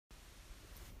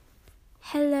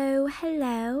Hello,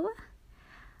 hello.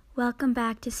 Welcome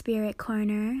back to Spirit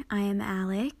Corner. I am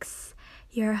Alex,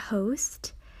 your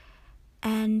host.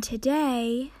 And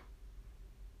today,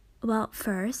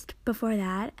 first, before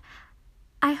that,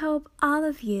 I hope all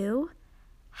of you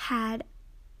had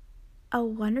a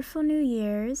wonderful New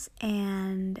Year's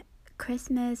and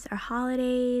Christmas or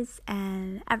holidays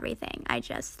and everything. I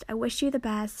wish you the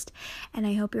best, and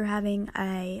I hope you're having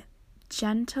a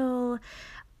gentle,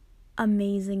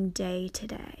 amazing day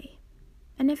today.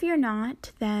 And if you're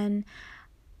not, then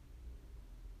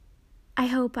I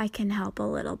hope I can help a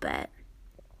little bit.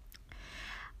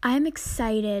 I'm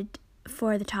excited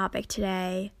for the topic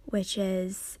today, which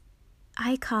is,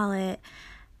 I call it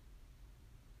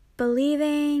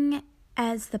believing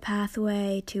as the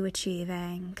pathway to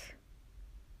achieving.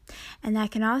 And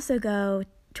that can also go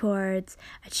towards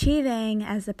achieving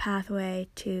as the pathway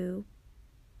to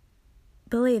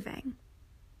believing.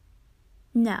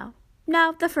 No,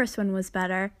 the first one was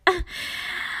better.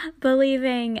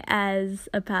 Believing as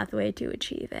a pathway to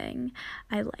achieving.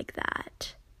 I like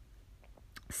that.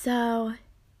 So,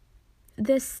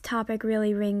 this topic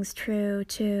really rings true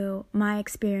to my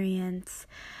experience.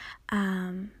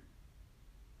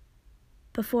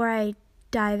 Before I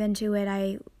dive into it,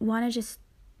 I want to just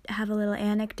have a little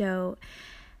anecdote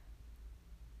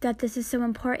that this is so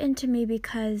important to me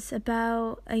because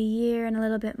about a year and a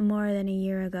little bit more than a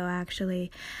year ago, actually,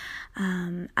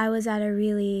 I was at a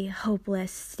really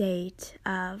hopeless state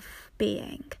of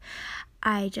being.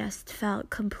 I just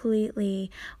felt completely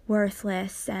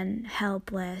worthless and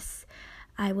helpless.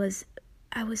 I was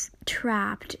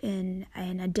trapped in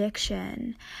an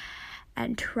addiction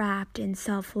and trapped in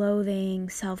self-loathing,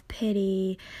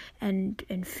 self-pity, and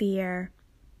fear.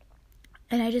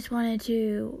 And I just wanted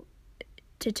to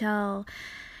tell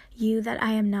you that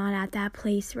I am not at that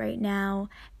place right now.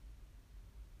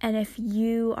 And if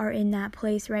you are in that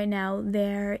place right now,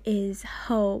 there is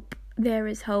hope. There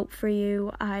is hope for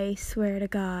you. I swear to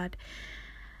God.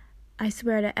 I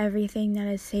swear to everything that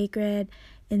is sacred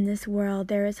in this world.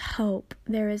 There is hope.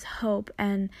 There is hope.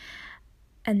 And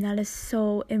that is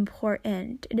so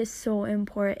important. It is so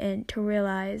important to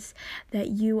realize that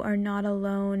you are not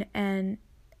alone and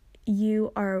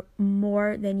you are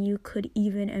more than you could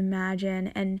even imagine.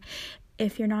 And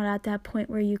if you're not at that point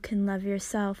where you can love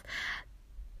yourself,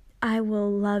 I will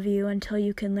love you until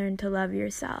you can learn to love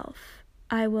yourself.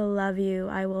 I will love you.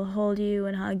 I will hold you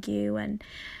and hug you, and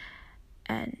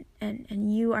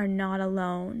you are not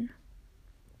alone.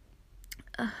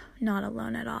 Not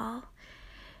alone at all.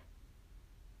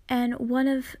 And one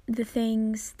of the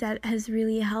things that has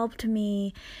really helped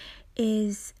me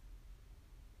is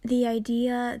the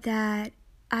idea that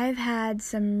I've had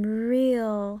some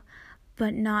real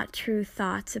but not true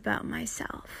thoughts about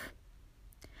myself.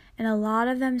 And a lot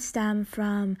of them stem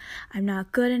from I'm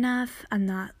not good enough, I'm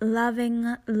not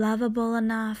lovable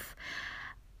enough,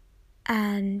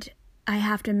 and I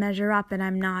have to measure up, and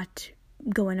I'm not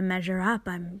going to measure up.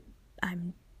 I'm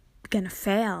going to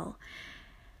fail.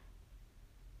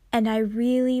 And I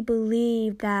really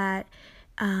believe that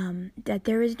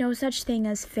there is no such thing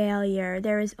as failure.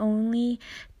 There is only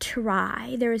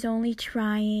try. There is only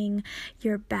trying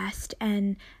your best,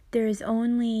 and there is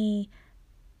only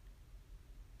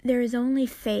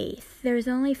faith. There is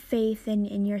only faith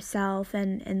in yourself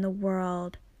and in the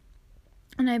world.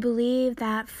 And I believe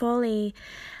that fully.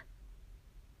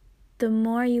 The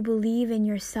more you believe in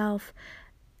yourself,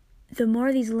 the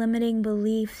more these limiting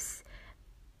beliefs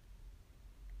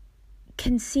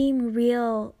can seem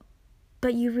real,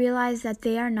 but you realize that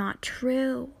they are not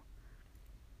true.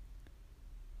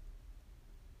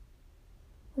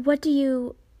 What do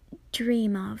you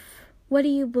dream of? What do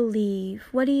you believe?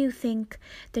 What do you think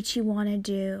that you want to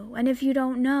do? And if you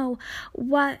don't know,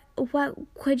 what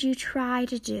could you try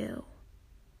to do?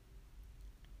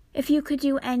 If you could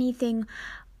do anything,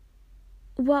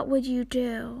 what would you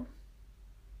do?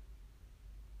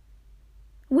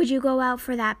 Would you go out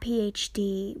for that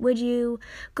PhD? Would you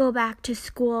go back to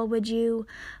school? Would you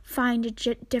find a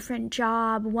different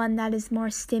job, one that is more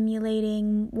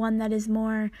stimulating, one that is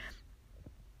more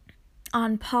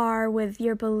on par with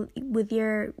your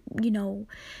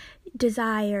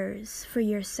desires for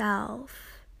yourself?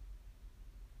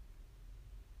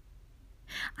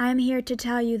 I'm here to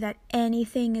tell you that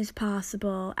anything is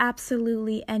possible.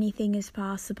 Absolutely anything is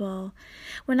possible.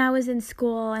 When I was in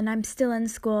school, and I'm still in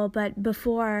school, but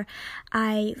before,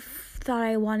 I thought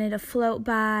I wanted to float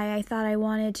by. I thought I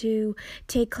wanted to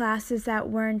take classes that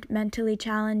weren't mentally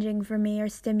challenging for me or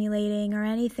stimulating or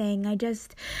anything. I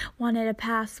just wanted to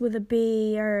pass with a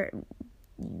B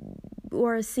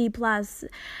or a C+,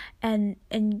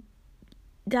 and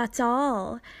that's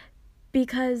all.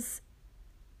 because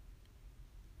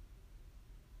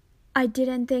I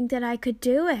didn't think that I could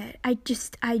do it. I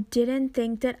didn't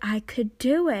think that I could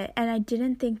do it. And I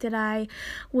didn't think that I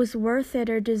was worth it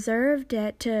or deserved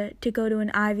it to go to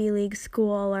an Ivy League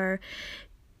school or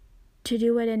to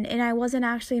do it. And I wasn't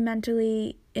actually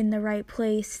mentally in the right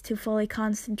place to fully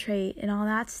concentrate and all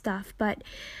that stuff. But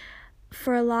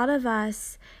for a lot of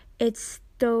us, it's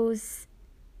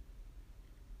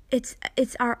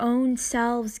our own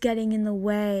selves getting in the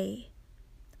way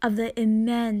of the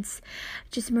immense,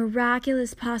 just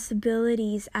miraculous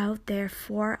possibilities out there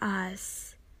for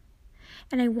us.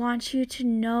 And I want you to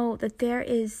know that there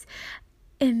is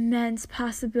immense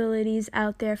possibilities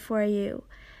out there for you.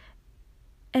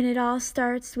 And it all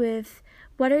starts with,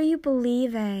 what are you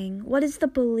believing? What is the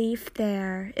belief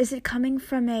there? Is it coming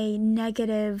from a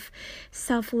negative,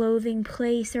 self-loathing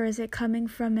place, or is it coming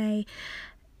from a,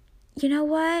 you know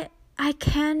what? I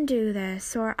can do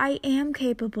this, or I am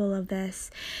capable of this.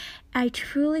 I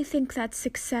truly think that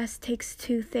success takes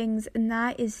two things, and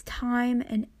that is time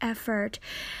and effort.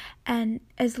 And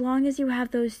as long as you have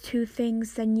those two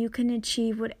things, then you can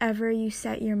achieve whatever you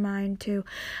set your mind to.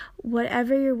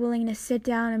 Whatever you're willing to sit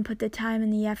down and put the time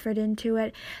and the effort into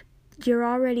it, you're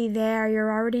already there.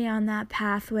 You're already on that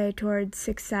pathway towards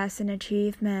success and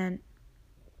achievement.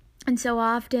 And so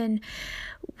often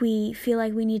we feel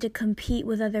like we need to compete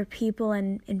with other people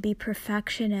and be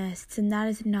perfectionists, and that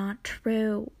is not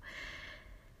true.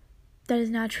 That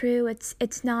is not true.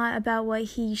 It's not about what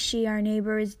he, she, our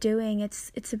neighbor is doing.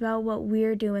 It's about what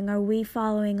we're doing. Are we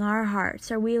following our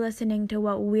hearts? Are we listening to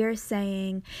what we're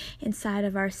saying inside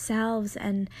of ourselves?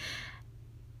 And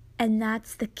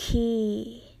that's the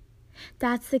key.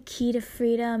 That's the key to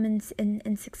freedom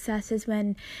and success, is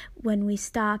when we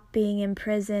stop being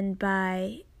imprisoned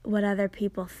by what other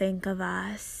people think of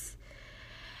us,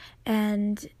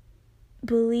 and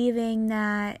believing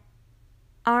that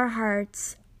our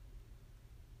hearts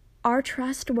are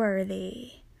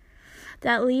trustworthy,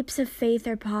 that leaps of faith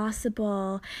are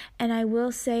possible. And I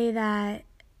will say that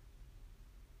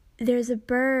there's a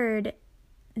bird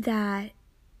that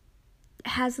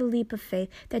has a leap of faith,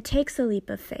 that takes a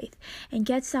leap of faith and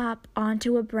gets up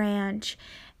onto a branch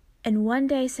and one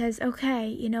day says, okay,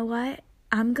 you know what?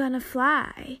 I'm gonna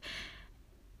fly.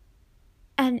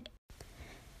 And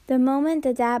the moment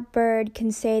that bird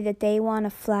can say that they want to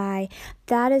fly,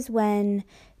 that is when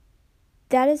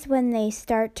they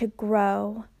start to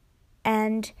grow,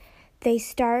 and they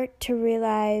start to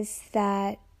realize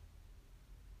that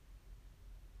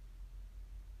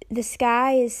the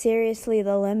sky is seriously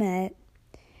the limit.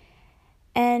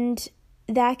 And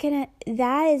that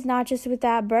is not just with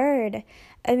that bird.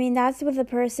 I mean, that's with a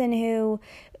person who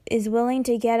is willing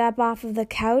to get up off of the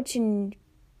couch and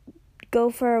go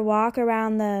for a walk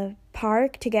around the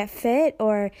park to get fit,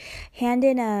 or hand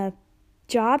in a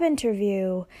job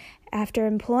interview after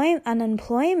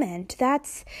unemployment.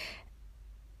 That's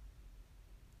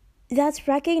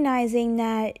recognizing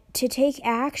that to take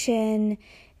action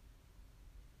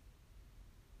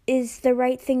is the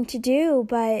right thing to do,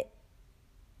 but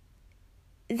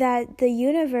that the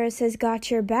universe has got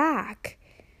your back.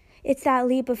 It's that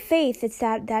leap of faith. It's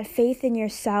that faith in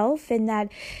yourself, and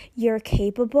that you're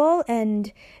capable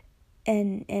and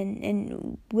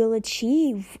will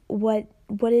achieve what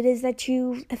it is that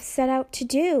you have set out to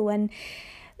do. And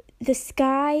the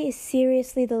sky is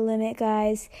seriously the limit,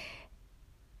 guys.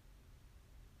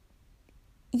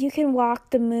 You can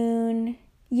walk the moon.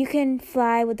 You can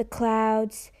fly with the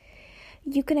clouds.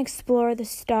 You can explore the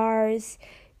stars.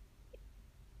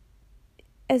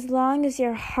 As long as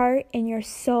your heart and your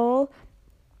soul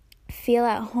feel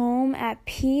at home, at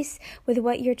peace with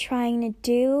what you're trying to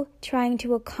do, trying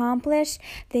to accomplish,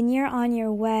 then you're on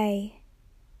your way.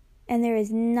 And there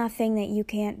is nothing that you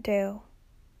can't do.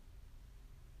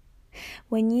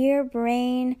 When your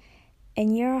brain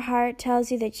and your heart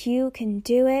tells you that you can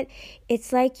do it,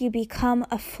 it's like you become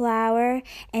a flower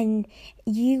and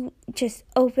you just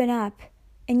open up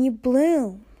and you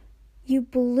bloom. You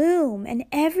bloom, and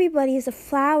everybody is a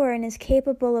flower and is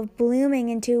capable of blooming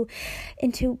into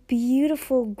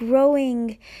beautiful,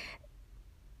 growing,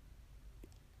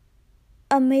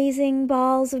 amazing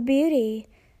balls of beauty.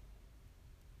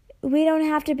 We don't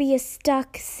have to be a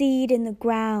stuck seed in the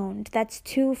ground that's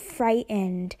too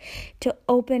frightened to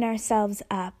open ourselves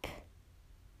up.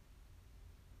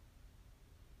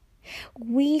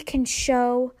 We can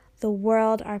show the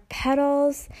world our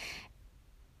petals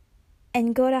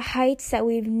and go to heights that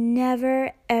we've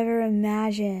never, ever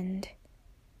imagined.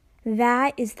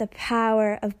 That is the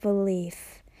power of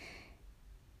belief.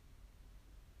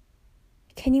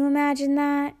 Can you imagine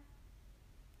that?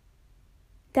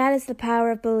 That is the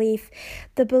power of belief.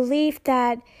 The belief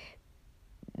that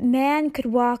man could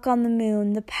walk on the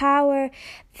moon. The power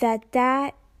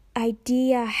that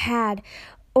idea had.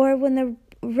 Or when the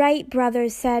Wright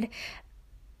brothers said,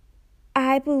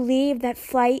 I believe that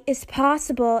flight is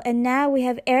possible, and now we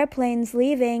have airplanes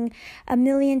leaving 1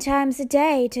 million times a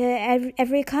day to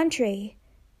every country.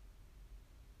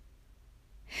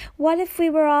 What if we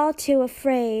were all too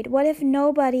afraid? What if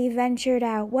nobody ventured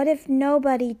out? What if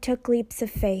nobody took leaps of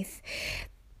faith?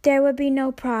 There would be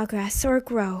no progress or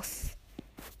growth.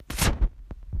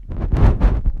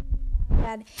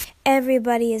 That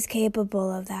everybody is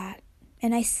capable of that.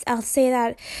 And I'll say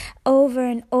that over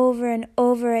and over and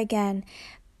over again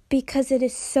because it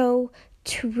is so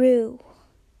true.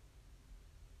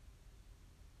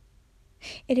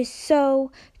 It is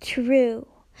so true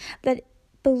that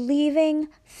believing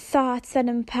thoughts that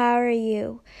empower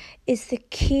you is the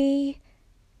key.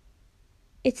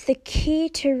 It's the key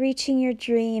to reaching your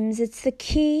dreams. It's the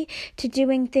key to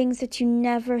doing things that you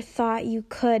never thought you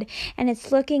could. And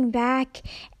it's looking back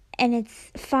and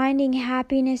it's finding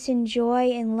happiness and joy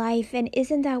in life. And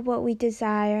isn't that what we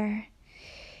desire?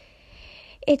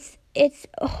 It's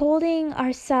holding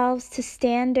ourselves to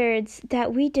standards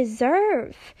that we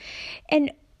deserve.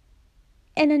 And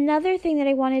another thing that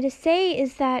I wanted to say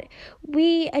is that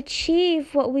we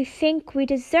achieve what we think we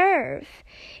deserve.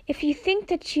 If you think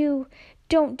that you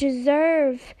don't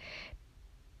deserve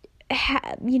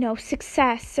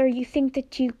success, or you think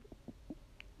that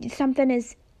something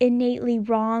is innately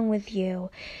wrong with you,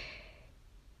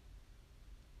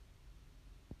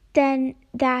 then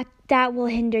that will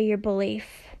hinder your belief.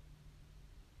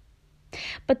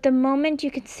 But the moment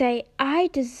you can say, I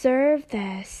deserve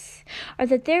this, or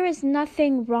that there is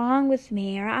nothing wrong with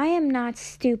me, or I am not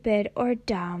stupid or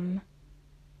dumb,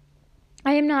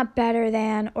 I am not better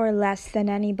than or less than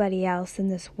anybody else in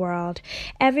this world.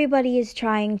 Everybody is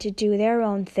trying to do their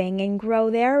own thing and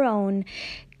grow their own.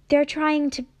 They're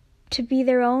trying to be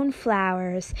their own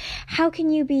flowers. How can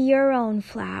you be your own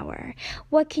flower?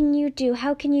 What can you do?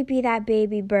 How can you be that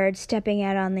baby bird stepping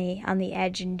out on the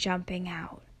edge and jumping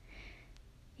out?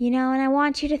 And I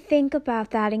want you to think about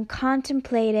that and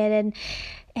contemplate it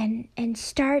and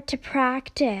start to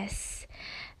practice.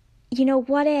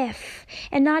 What if?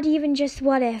 And not even just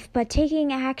what if, but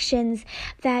taking actions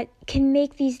that can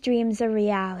make these dreams a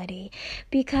reality.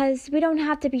 Because we don't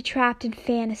have to be trapped in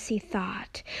fantasy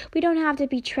thought. We don't have to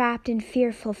be trapped in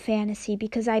fearful fantasy,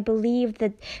 because I believe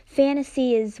that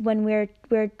fantasy is when we're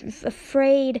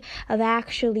afraid of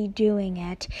actually doing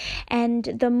it. And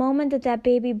the moment that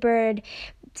baby bird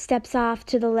steps off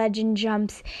to the ledge and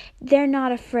jumps, they're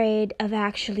not afraid of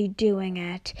actually doing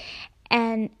it.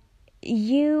 And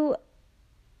you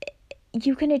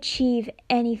can achieve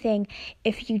anything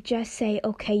if you just say,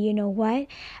 okay, you know what?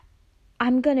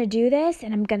 I'm going to do this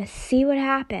and I'm going to see what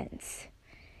happens.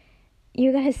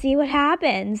 You're going to see what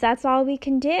happens. That's all we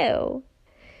can do.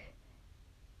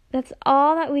 That's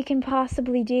all that we can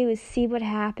possibly do, is see what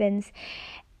happens.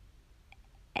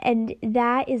 And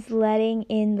that is letting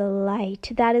in the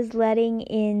light. That is letting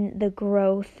in the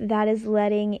growth. That is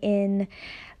letting in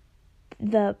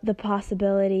the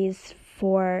possibilities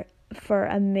for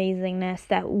amazingness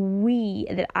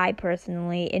that I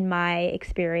personally, in my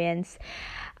experience,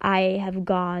 I have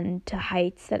gone to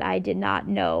heights that I did not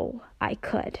know I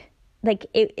could. Like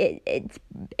it's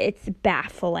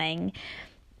baffling.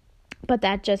 But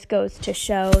that just goes to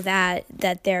show that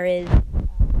there is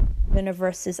the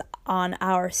universe is on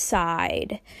our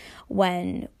side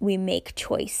when we make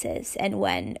choices and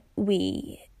when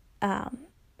we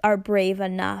are brave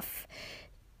enough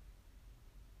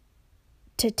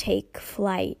to take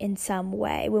flight in some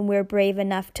way, when we're brave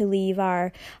enough to leave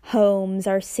our homes,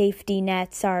 our safety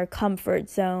nets, our comfort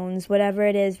zones, whatever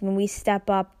it is. When we step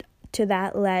up to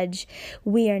that ledge,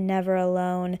 we are never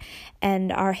alone,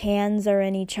 and our hands are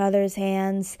in each other's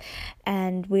hands,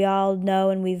 and we all know,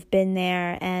 and we've been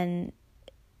there, and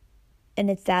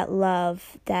it's that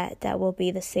love that will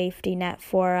be the safety net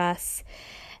for us.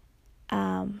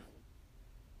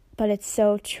 But it's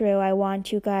so true. I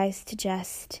want you guys to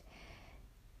just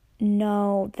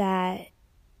know that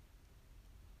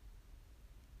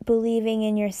believing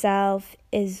in yourself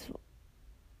is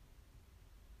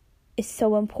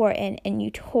so important, and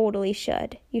you totally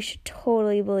should. You should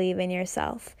totally believe in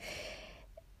yourself.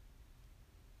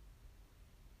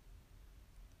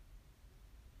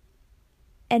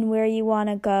 And where you want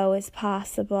to go is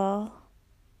possible.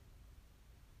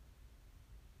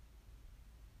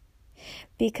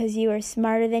 Because you are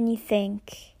smarter than you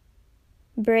think,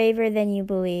 braver than you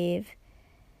believe,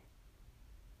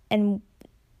 and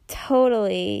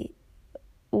totally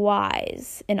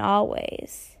wise in all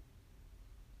ways.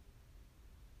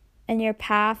 And your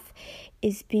path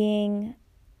is being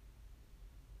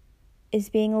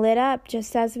lit up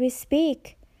just as we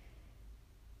speak.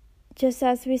 Just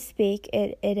as we speak,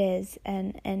 it is.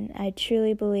 And I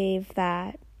truly believe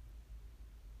that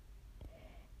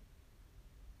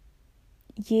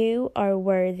you are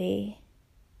worthy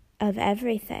of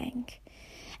everything.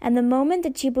 And the moment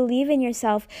that you believe in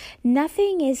yourself,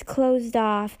 nothing is closed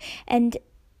off, and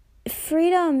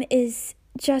freedom is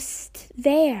just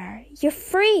there. You're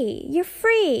free. You're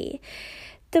free.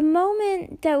 The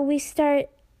moment that we start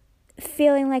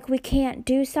feeling like we can't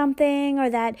do something, or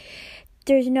that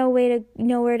there's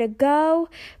nowhere to go,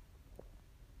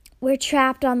 we're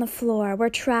trapped on the floor. We're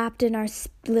trapped in our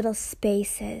little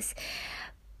spaces.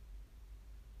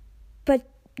 But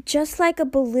just like a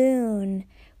balloon,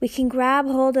 we can grab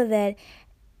hold of it,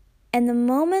 and the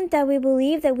moment that we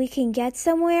believe that we can get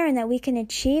somewhere and that we can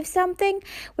achieve something,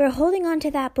 we're holding on to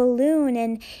that balloon,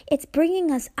 and it's bringing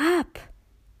us up.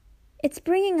 It's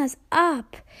bringing us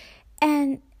up.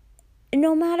 And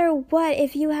no matter what,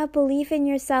 if you have belief in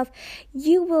yourself,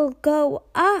 you will go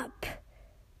up.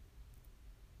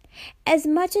 As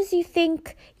much as you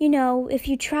think, if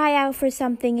you try out for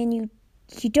something and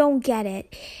you don't get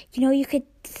it, you could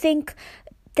think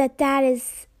that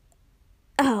is,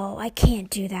 oh, I can't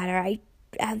do that,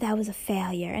 or that was a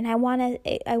failure. And I want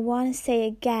to say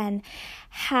again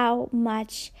how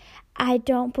much I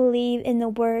don't believe in the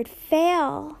word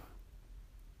fail.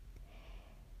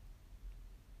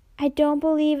 I don't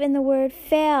believe in the word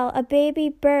fail. A baby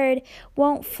bird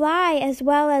won't fly as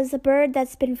well as a bird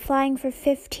that's been flying for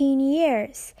 15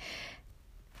 years.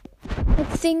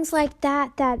 It's things like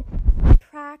that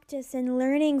practice and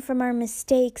learning from our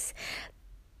mistakes.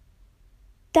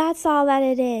 That's all that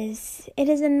it is. It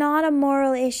is not a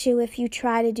moral issue if you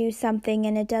try to do something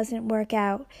and it doesn't work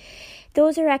out.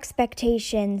 Those are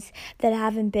expectations that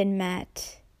haven't been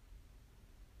met.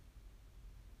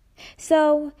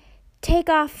 So take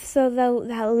off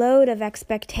that load of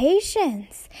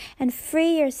expectations and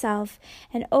free yourself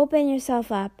and open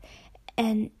yourself up.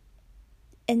 And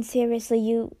seriously,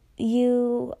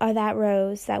 you are that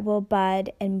rose that will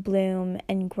bud and bloom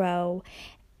and grow,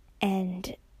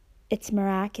 and it's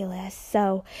miraculous.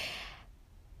 So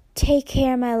take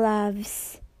care, my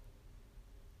loves,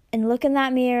 and look in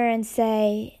that mirror and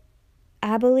say,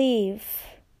 I believe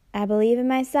in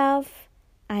myself,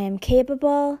 I am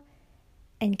capable,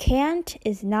 and can't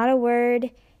is not a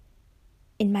word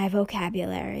in my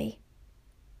vocabulary.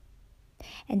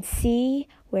 And see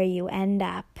where you end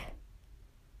up.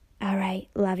 All right,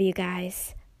 love you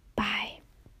guys.